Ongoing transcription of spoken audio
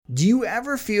Do you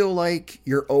ever feel like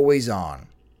you're always on?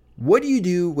 What do you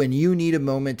do when you need a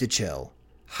moment to chill?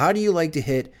 How do you like to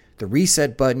hit the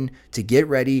reset button to get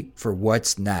ready for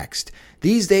what's next?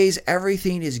 These days,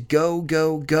 everything is go,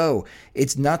 go, go.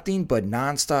 It's nothing but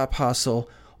nonstop hustle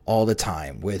all the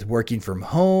time, with working from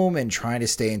home and trying to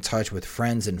stay in touch with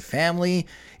friends and family,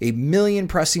 a million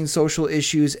pressing social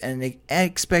issues, and an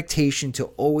expectation to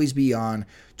always be on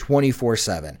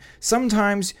 24/7.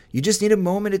 Sometimes you just need a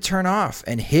moment to turn off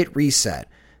and hit reset.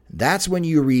 That's when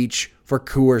you reach for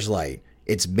Coors Light.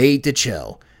 It's made to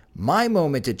chill. My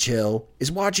moment to chill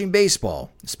is watching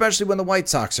baseball, especially when the White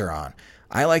Sox are on.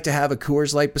 I like to have a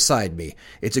Coors Light beside me.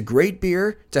 It's a great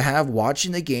beer to have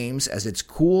watching the games, as it's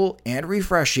cool and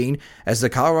refreshing as the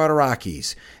Colorado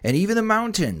Rockies. And even the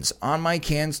mountains on my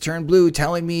cans turn blue,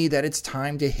 telling me that it's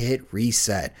time to hit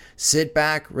reset. Sit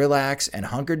back, relax, and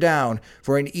hunker down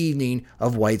for an evening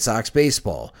of White Sox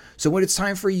baseball. So when it's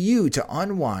time for you to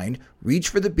unwind, reach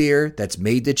for the beer that's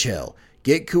made to chill.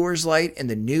 Get Coors Light in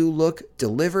the new look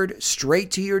delivered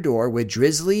straight to your door with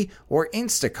Drizzly or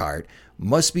Instacart.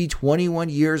 Must be 21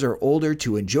 years or older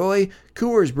to enjoy.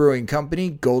 Coors Brewing Company,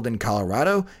 Golden,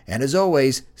 Colorado. And as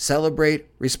always, celebrate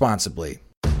responsibly.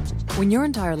 When your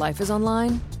entire life is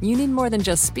online, you need more than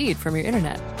just speed from your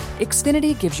internet.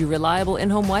 Xfinity gives you reliable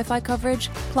in-home Wi-Fi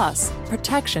coverage, plus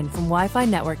protection from Wi-Fi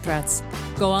network threats.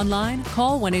 Go online,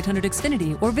 call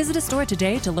 1-800-XFINITY, or visit a store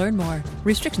today to learn more.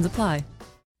 Restrictions apply.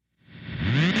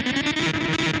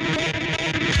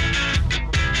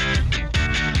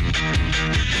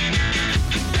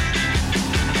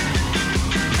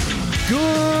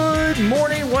 Good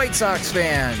morning, White Sox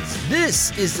fans.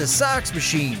 This is the Sox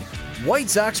Machine White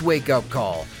Sox wake-up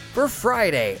call for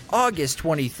Friday, August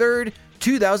 23rd,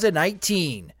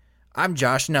 2019. I'm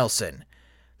Josh Nelson.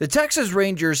 The Texas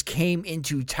Rangers came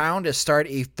into town to start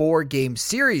a 4-game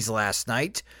series last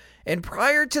night, and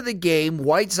prior to the game,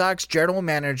 White Sox general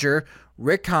manager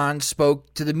Rick Hahn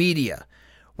spoke to the media.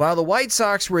 While the White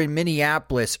Sox were in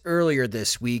Minneapolis earlier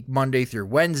this week, Monday through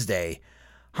Wednesday,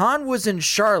 Hahn was in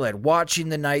Charlotte watching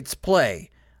the Knights play,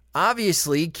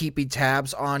 obviously keeping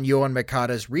tabs on Yoan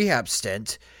Moncada's rehab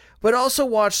stint, but also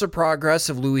watched the progress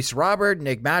of Luis Robert,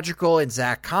 Nick Madrigal, and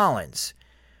Zach Collins.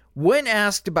 When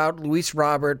asked about Luis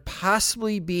Robert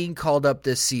possibly being called up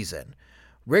this season,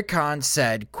 Rick Hahn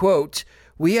said, quote,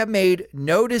 "We have made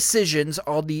no decisions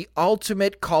on the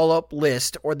ultimate call-up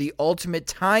list or the ultimate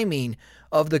timing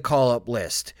of the call-up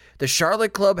list. The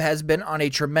Charlotte club has been on a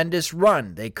tremendous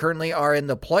run. They currently are in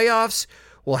the playoffs.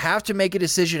 We'll have to make a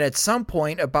decision at some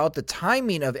point about the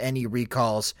timing of any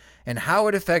recalls and how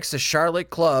it affects the Charlotte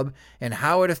club and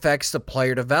how it affects the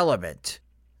player development."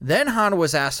 Then Hahn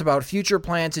was asked about future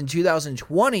plans in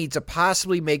 2020 to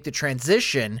possibly make the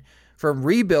transition from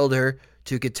rebuilder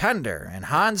to contender. And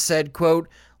Hahn said, quote,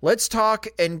 "Let's talk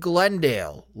in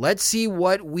Glendale. Let's see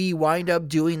what we wind up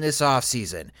doing this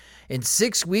offseason. In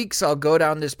 6 weeks, I'll go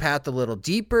down this path a little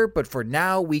deeper, but for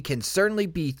now, we can certainly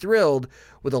be thrilled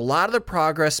with a lot of the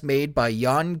progress made by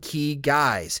young key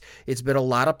guys. It's been a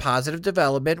lot of positive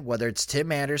development, whether it's Tim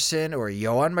Anderson or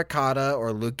Yoan Moncada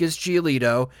or Lucas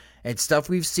Giolito, and stuff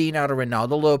we've seen out of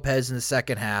Ronaldo Lopez in the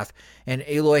second half, and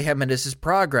Eloy Jimenez's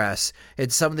progress,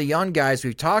 and some of the young guys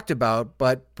we've talked about,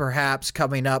 but perhaps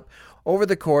coming up over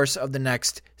the course of the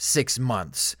next 6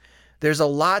 months. There's a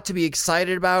lot to be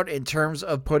excited about in terms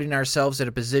of putting ourselves in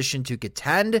a position to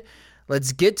contend.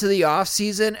 Let's get to the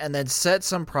offseason and then set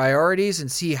some priorities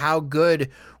and see how good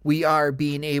we are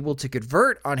being able to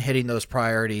convert on hitting those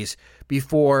priorities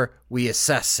before we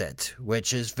assess it,"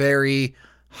 which is very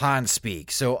Hahn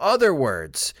speak. So other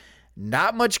words,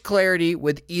 not much clarity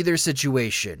with either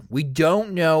situation. We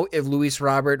don't know if Luis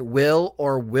Robert will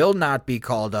or will not be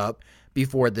called up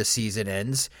before the season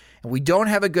ends, and we don't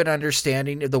have a good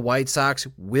understanding if the White Sox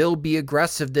will be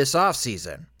aggressive this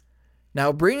offseason.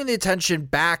 Now, bringing the attention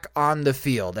back on the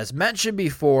field, as mentioned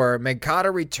before,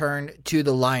 Moncada returned to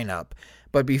the lineup,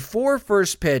 but before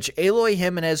first pitch, Eloy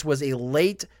Jimenez was a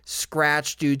late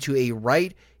scratch due to a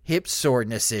right hip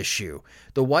soreness issue.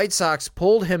 The White Sox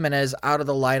pulled Jimenez out of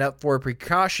the lineup for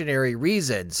precautionary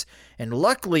reasons, and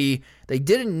luckily, they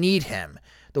didn't need him.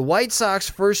 The White Sox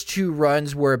first 2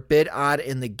 runs were a bit odd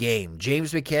in the game.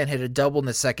 James McCann hit a double in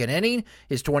the second inning,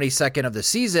 his 22nd of the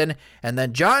season, and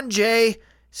then John Jay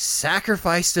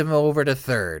sacrificed him over to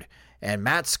third. And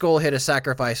Matt Skoll hit a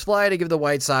sacrifice fly to give the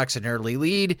White Sox an early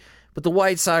lead, but the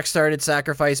White Sox started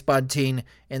sacrifice bunting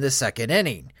in the second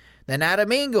inning. Then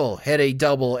Adam Engel hit a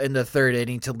double in the third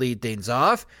inning to lead things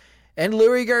off, and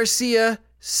Luis Garcia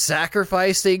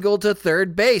sacrificed Engel to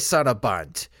third base on a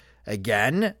bunt.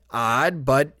 Again, odd,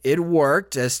 but it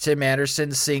worked as Tim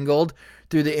Anderson singled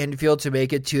through the infield to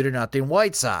make it 2-0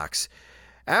 White Sox.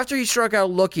 After he struck out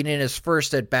looking in his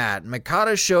first at-bat,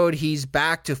 Moncada showed he's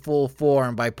back to full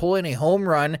form by pulling a home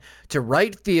run to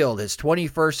right field, his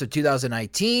 21st of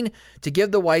 2019, to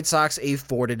give the White Sox a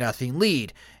 4-0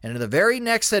 lead. And in the very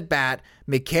next at-bat,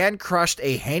 McCann crushed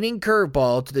a hanging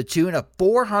curveball to the tune of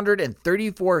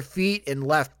 434 feet in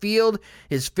left field,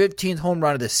 his 15th home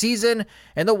run of the season,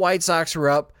 and the White Sox were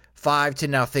up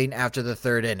 5-0 after the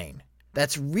third inning.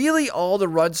 That's really all the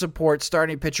run support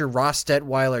starting pitcher Ross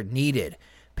Detweiler needed.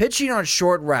 Pitching on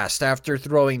short rest after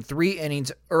throwing 3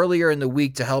 innings earlier in the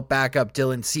week to help back up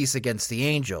Dylan Cease against the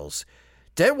Angels.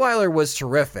 Detweiler was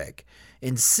terrific.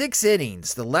 In 6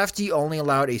 innings, the lefty only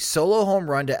allowed a solo home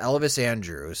run to Elvis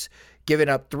Andrus, giving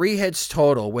up 3 hits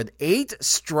total with 8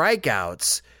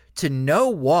 strikeouts to no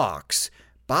walks.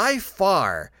 By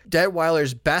far,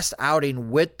 Detweiler's best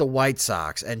outing with the White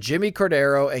Sox, and Jimmy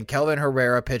Cordero and Kelvin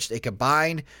Herrera pitched a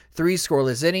combined 3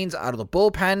 scoreless innings out of the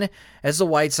bullpen as the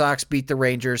White Sox beat the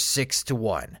Rangers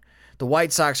 6-1. The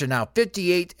White Sox are now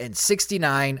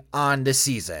 58-69 on the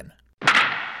season.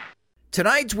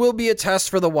 Tonight will be a test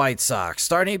for the White Sox.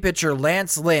 Starting pitcher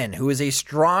Lance Lynn, who is a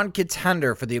strong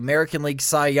contender for the American League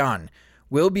Cy Young,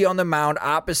 will be on the mound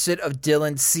opposite of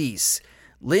Dylan Cease.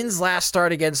 Lynn's last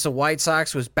start against the White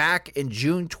Sox was back in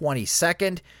June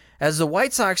 22nd, as the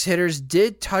White Sox hitters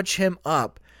did touch him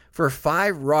up for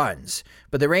 5 runs,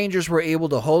 but the Rangers were able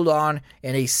to hold on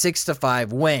in a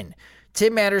 6-5 win.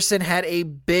 Tim Anderson had a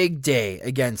big day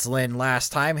against Lynn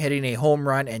last time, hitting a home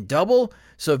run and double,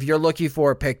 so if you're looking for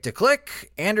a pick to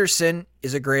click, Anderson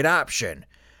is a great option.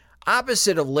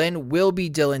 Opposite of Lynn will be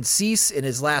Dylan Cease. In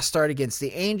his last start against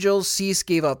the Angels, Cease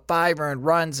gave up 5 earned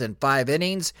runs in 5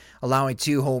 innings, allowing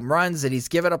 2 home runs, and he's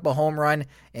given up a home run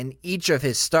in each of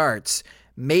his starts.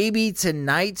 Maybe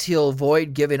tonight he'll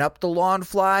avoid giving up the lawn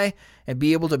fly and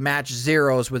be able to match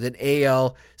zeros with an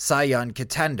AL Cy Young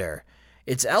contender.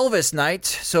 It's Elvis night,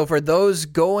 so for those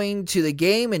going to the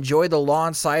game, enjoy the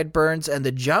lawn sideburns and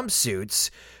the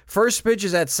jumpsuits. First pitch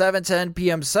is at 7:10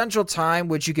 p.m. Central Time,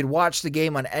 which you can watch the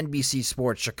game on NBC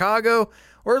Sports Chicago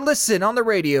or listen on the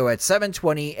radio at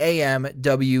 7:20 a.m.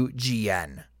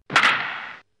 WGN.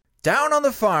 Down on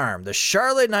the farm, the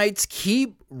Charlotte Knights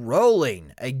keep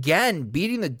rolling, again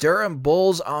beating the Durham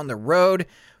Bulls on the road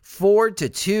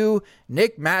 4-2.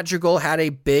 Nick Madrigal had a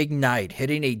big night,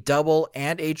 hitting a double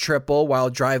and a triple while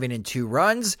driving in 2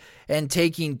 runs and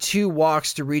taking 2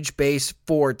 walks to reach base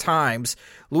 4 times.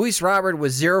 Luis Robert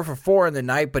was 0 for 4 in the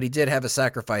night, but he did have a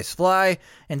sacrifice fly,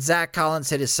 and Zach Collins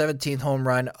hit his 17th home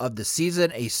run of the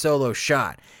season, a solo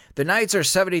shot. The Knights are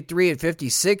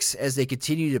 73-56 as they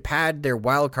continue to pad their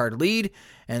wildcard lead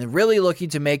and really looking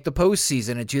to make the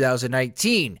postseason in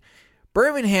 2019.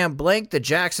 Birmingham blanked the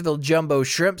Jacksonville Jumbo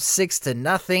Shrimp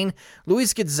 6-0.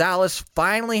 Luis Gonzalez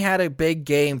finally had a big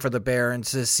game for the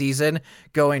Barons this season,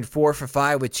 going 4 for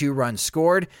 5 with 2 runs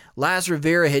scored. Laz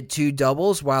Rivera hit 2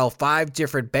 doubles, while 5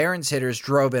 different Barons hitters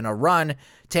drove in a run.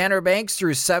 Tanner Banks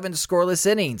threw 7 scoreless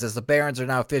innings as the Barons are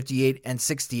now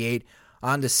 58-68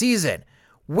 on the season.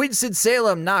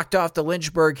 Winston-Salem knocked off the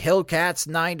Lynchburg Hillcats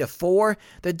 9-4.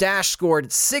 The Dash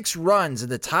scored 6 runs in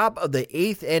the top of the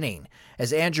 8th inning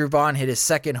as Andrew Vaughn hit his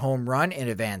 2nd home run in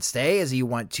advance day as he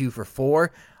went 2 for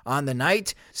 4 on the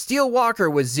night. Steele Walker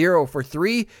was 0 for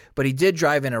 3, but he did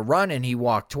drive in a run and he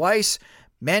walked twice.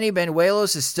 Manny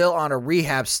Benuelos is still on a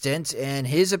rehab stint, and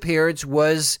his appearance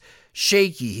was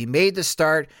shaky. He made the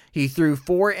start. He threw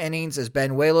 4 innings as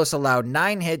Benuelos allowed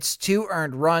 9 hits, 2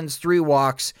 earned runs, 3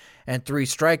 walks, and 3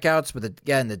 strikeouts. But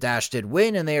again, the Dash did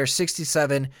win, and they are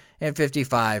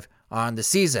 67-55 on the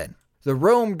season. The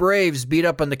Rome Braves beat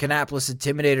up on the Kannapolis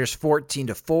Intimidators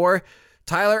 14-4.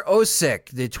 Tyler Osick,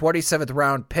 the 27th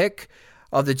round pick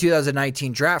of the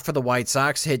 2019 draft for the White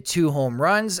Sox, hit 2 home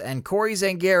runs, and Corey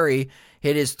Zangari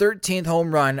hit his 13th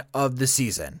home run of the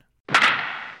season.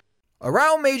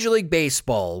 Around Major League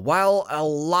Baseball, while a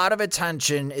lot of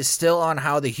attention is still on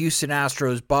how the Houston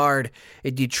Astros barred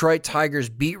a Detroit Tigers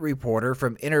beat reporter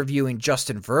from interviewing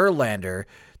Justin Verlander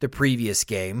the previous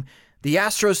game, the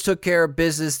Astros took care of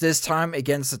business this time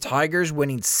against the Tigers,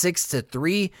 winning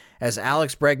 6-3 as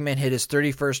Alex Bregman hit his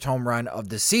 31st home run of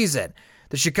the season.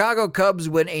 The Chicago Cubs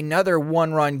win another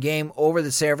 1-run game over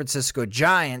the San Francisco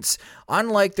Giants.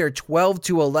 Unlike their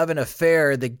 12-11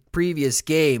 affair the previous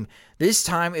game, this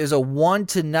time it was a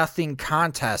 1-0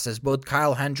 contest as both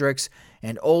Kyle Hendricks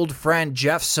and old friend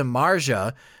Jeff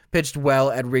Samardzija pitched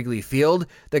well at Wrigley Field.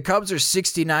 The Cubs are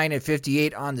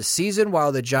 69-58 on the season,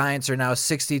 while the Giants are now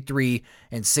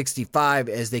 63-65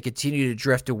 as they continue to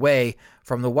drift away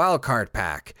from the wild card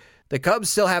pack. The Cubs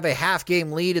still have a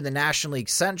half-game lead in the National League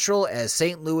Central as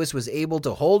St. Louis was able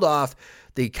to hold off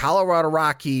the Colorado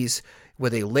Rockies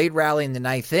with a late rally in the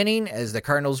ninth inning as the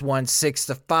Cardinals won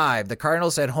 6-5. The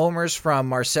Cardinals had homers from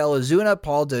Marcell Ozuna,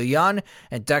 Paul DeJong,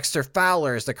 and Dexter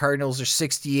Fowler as the Cardinals are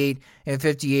 68 and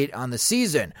 58 on the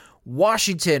season.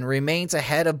 Washington remains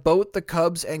ahead of both the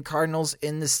Cubs and Cardinals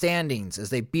in the standings as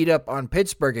they beat up on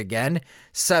Pittsburgh again,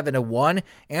 7-1.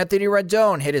 Anthony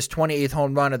Rendon hit his 28th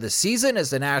home run of the season as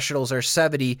the Nationals are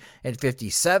 70 and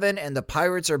 57, and the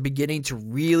Pirates are beginning to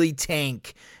really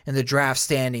tank in the draft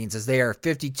standings as they are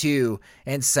 52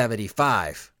 and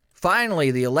 75. Finally,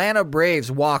 the Atlanta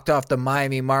Braves walked off the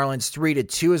Miami Marlins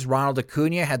 3-2 as Ronald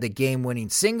Acuna had the game-winning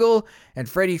single and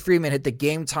Freddie Freeman hit the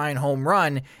game-tying home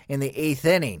run in the 8th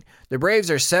inning. The Braves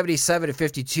are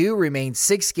 77-52, remain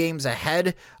 6 games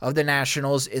ahead of the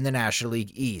Nationals in the National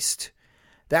League East.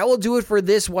 That will do it for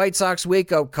this White Sox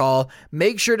wake-up call.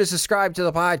 Make sure to subscribe to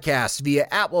the podcast via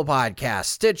Apple Podcasts,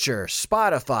 Stitcher,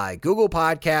 Spotify, Google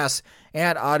Podcasts,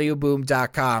 and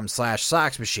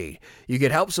audioboom.com/Sox Machine. You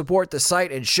can help support the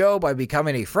site and show by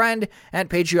becoming a friend at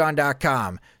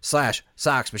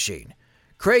patreon.com/Sox Machine.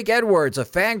 Craig Edwards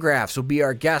of Fangraphs will be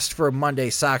our guest for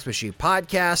Monday's Sox Machine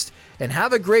podcast. And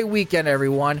have a great weekend,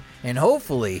 everyone. And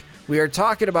hopefully, we are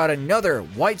talking about another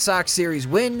White Sox series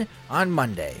win on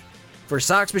Monday. For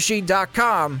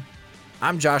SoxMachine.com,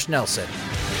 I'm Josh Nelson.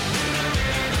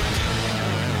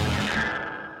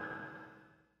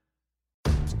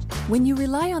 When you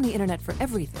rely on the internet for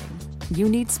everything, you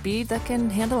need speed that can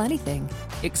handle anything.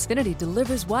 Xfinity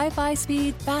delivers Wi-Fi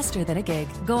speed faster than a gig.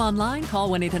 Go online, call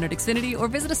 1-800-XFINITY, or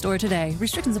visit a store today.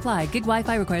 Restrictions apply. Gig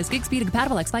Wi-Fi requires gig speed and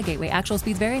compatible X-Fi gateway. Actual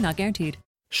speeds vary, not guaranteed.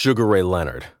 Sugar Ray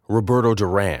Leonard, Roberto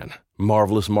Duran,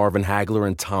 Marvelous Marvin Hagler,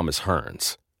 and Thomas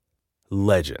Hearns.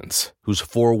 Legends, whose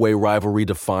four-way rivalry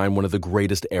defined one of the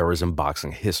greatest eras in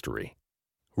boxing history.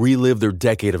 Relive their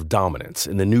decade of dominance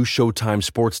in the new Showtime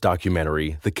sports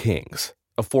documentary, The Kings,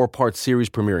 a 4-part series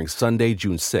premiering Sunday,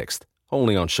 June 6th,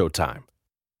 only on Showtime.